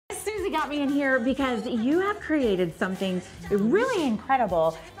Suzi got me in here because you have created something really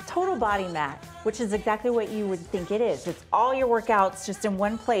incredible, total body mat, which is exactly what you would think it is. It's all your workouts just in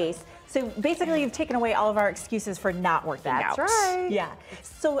one place. So basically you've taken away all of our excuses for not working out. That's right. Yeah.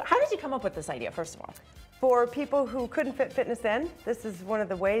 So how did you come up with this idea, first of all? For people who couldn't fit fitness in, this is one of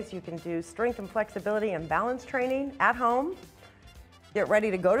the ways you can do strength and flexibility and balance training at home. Get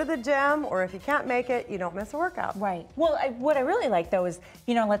ready to go to the gym, or if you can't make it, you don't miss a workout. Right. Well, what I really like though is,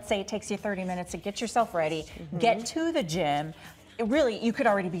 you know, let's say it takes you 30 minutes to get yourself ready, get to the gym. Really, you could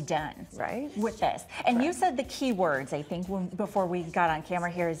already be done with this. And you said the key words, I think, before we got on camera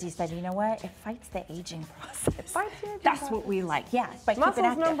here, is you said, you know what, it fights the aging process. That's what we like, yeah.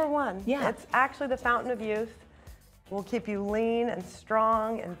 Muscle's number one. Yeah. It's actually the fountain of youth. Will keep you lean and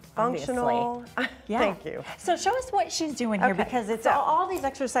strong and functional. Yeah. Thank you. So show us what she's doing here, because it's all these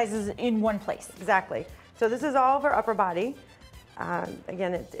exercises in one place. Exactly. So this is all of our upper body.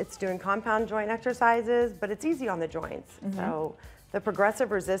 Again, it's doing compound joint exercises, but it's easy on the joints. So the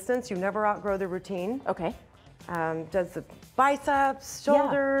progressive resistance, you never outgrow the routine. Okay. Does the biceps,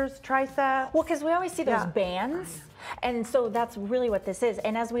 shoulders, triceps. Well, because we always see those bands, and so that's really what this is.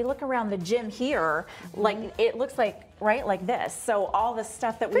 And as we look around the gym here, like it looks like, right, like this. So all the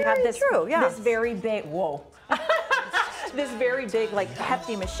stuff that we have, this very big, this very big, like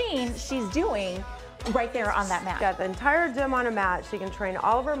hefty machine she's doing right there on that mat. Yeah, the entire gym on a mat. She can train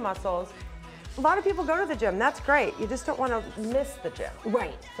all of her muscles. A lot of people go to the gym, that's great. You just don't want to miss the gym.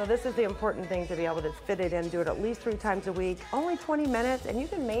 Right. So this is the important thing, to be able to fit it in, do it at least 3 times a week, only 20 minutes, and you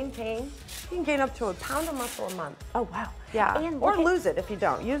can maintain, you can gain up to 1 pound of muscle a month. Oh, wow. Yeah, or lose it if you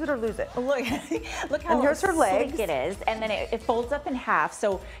don't. Use it or lose it. Look, look how and here's her legs. Sleek it is, and then it folds up in half,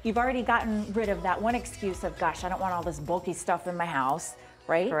 so you've already gotten rid of that one excuse of, gosh, I don't want all this bulky stuff in my house,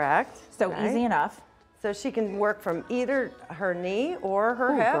 right? Correct. So easy enough. So she can work from either her knee or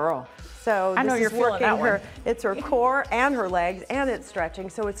her hip. Girl. So I know you're feeling that one. It's her core and her legs, and it's stretching,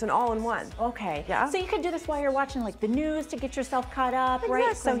 so it's an all-in-one. Okay. Yeah. So you could do this while you're watching like the news to get yourself caught up,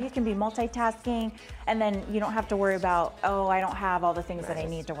 right? So you can be multitasking, and then you don't have to worry about, oh, I don't have all the things that I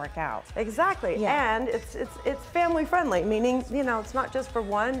need to work out. Exactly. Yeah. And it's family friendly, meaning, you know, it's not just for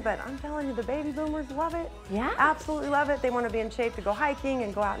one, but I'm telling you, the baby boomers love it. Yeah. Absolutely love it. They want to be in shape to go hiking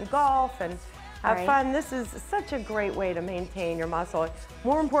and go out and golf and have fun. This is such a great way to maintain your muscle.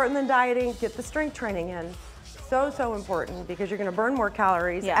 More important than dieting, get the strength training in. So important, because you're going to burn more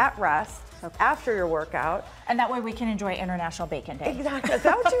calories at rest after your workout. And that way we can enjoy International Bacon Day. Exactly. Is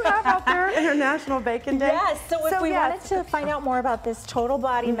that what you have out there, International Bacon Day? Yes. So if we wanted to find out more about this total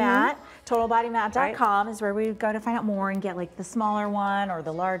body mat, totalbodymat.com is where we go to find out more and get like the smaller one or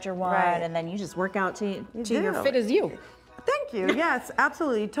the larger one, and then you just work out to you're fit as you. Thank you. Yes,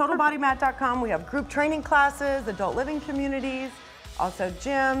 absolutely. TotalBodyMat.com. We have group training classes, adult living communities, also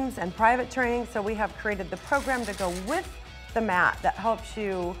gyms and private training. So we have created the program to go with the mat that helps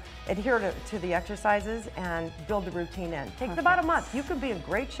you adhere to the exercises and build the routine in. Takes about a month. You could be in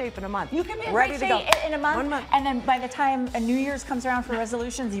great shape in a month. You can be in great shape in a month. 1 month. And then by the time a New Year's comes around for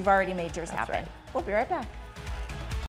resolutions, you've already made yours happen. We'll be right back.